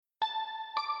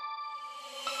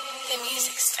the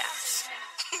music stops.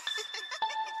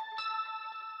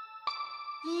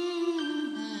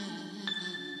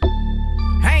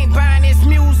 I ain't buying this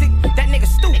music, that nigga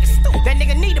stupid. That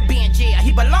nigga need to be in jail,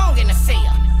 he belong in the cell.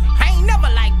 I ain't never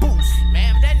like Boosie,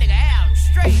 man, but that nigga album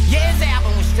straight. Yeah, his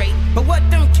album was straight, but what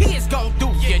them kids gon'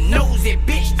 do? You knows it,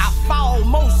 bitch. I fall,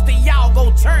 most of y'all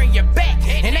gon' turn your back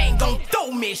and ain't gon' throw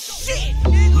me shit.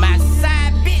 My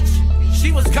side bitch,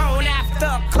 she was gone after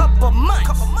a couple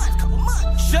months.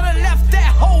 Should've left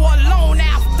that hoe alone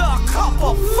after a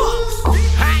couple fucks.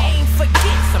 I ain't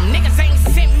forget, some niggas ain't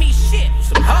sent me shit.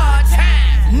 Some hard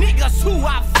times, niggas who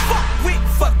I fuck with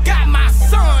forgot my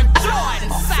son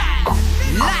Jordan side.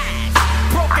 Lies,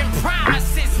 broken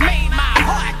promises made my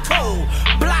heart cold.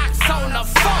 Blocks on the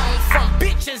phone from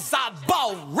bitches I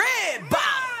bought red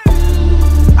by.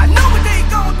 I know what they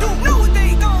gon' do,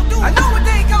 I know what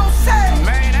they gon' say.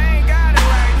 Man, I ain't got it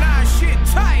right now, shit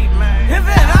tight, man. If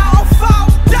it all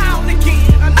falls down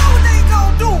again, I know what they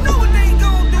gon' do,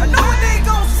 I know what they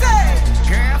gon' say.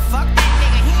 Girl, fuck that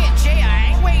nigga, he in jail, I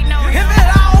ain't waiting on him. If it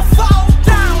all falls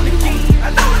down again,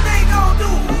 I know what they gon' do,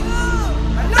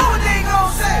 I know what they gon'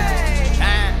 say.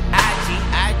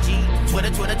 IG,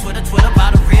 Twitter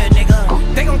about a real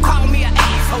nigga. They gon' call me an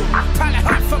asshole, probably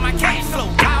hunt for my cash flow.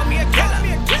 Call me a killer,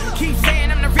 keep saying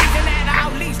I'm the reason that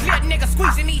all these little niggas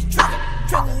squeezing these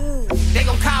triggers. They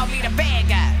gon' call me the bad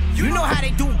guy. You know how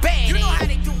they do bad.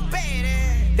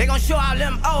 They gon' show all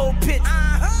them old pictures,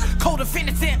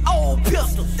 co-defendants and old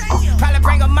pistols. Probably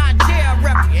bring up my jail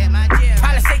record.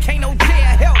 Probably say can't no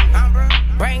jail help.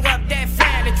 Bring up that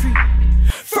family tree.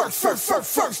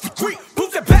 First degree.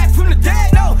 Boosie back from the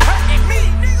dead, no hurting me.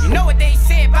 You know what they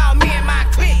say about me and my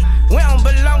clique? We don't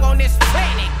belong on this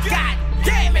planet. God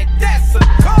damn it, that's some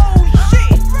cold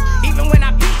shit. Even when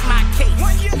I beat my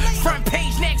case, front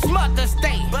page next Mother's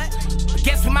Day. But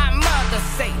guess what my mother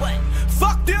say?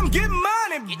 Fuck them, get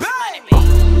money back.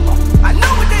 I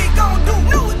know what they gon' do,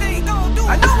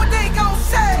 I know what they gon'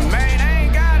 say. Man, I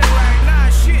ain't got it right now,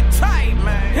 shit tight,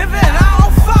 man. If it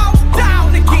all falls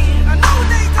down again, I know what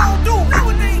they gon' do,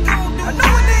 I know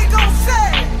what they gon'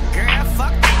 say. Girl,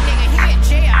 fuck that nigga, he in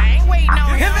jail, I ain't waiting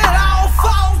on him. If it all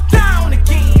falls down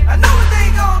again, I know what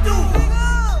they gon' do,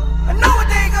 I know what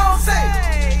they gon' say.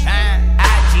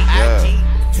 IG,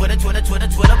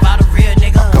 Twitter about a real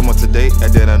nigga. Come on today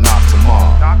and then I knock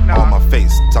tomorrow. On my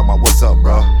face, talking about what's up,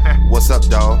 bro. What's up,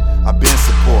 dawg? I been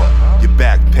support. Your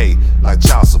back pay like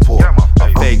child support.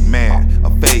 A fake man, a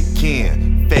fake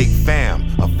kin, fake fam,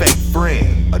 a fake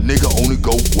friend. A nigga only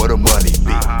go where the money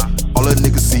be. All a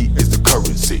nigga see is the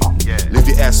currency. Leave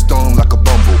your ass stoned like a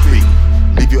bumblebee.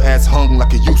 Leave your ass hung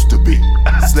like it used to be.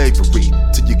 Slavery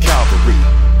to your Calvary.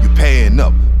 You paying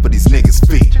up for these niggas'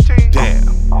 feet.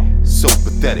 Damn, so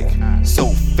pathetic, so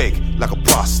fake like a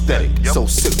prosthetic. So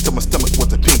sick to my stomach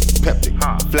with a pink peptic.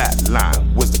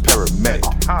 Flatline was the paramedic.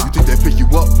 You think they pick you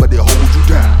up, but they hold you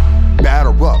down. Batter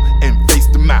up and face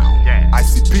the mound.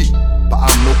 ICP, but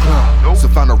I'm no clown. So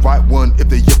find the right one if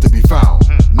they yet to be found.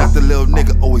 Not the little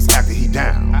nigga always acting he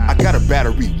down. I got a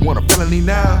battery, want a felony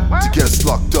now? To get us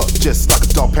locked up just like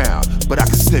a dog pound. But I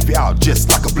can sniff you out just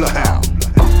like a bloodhound.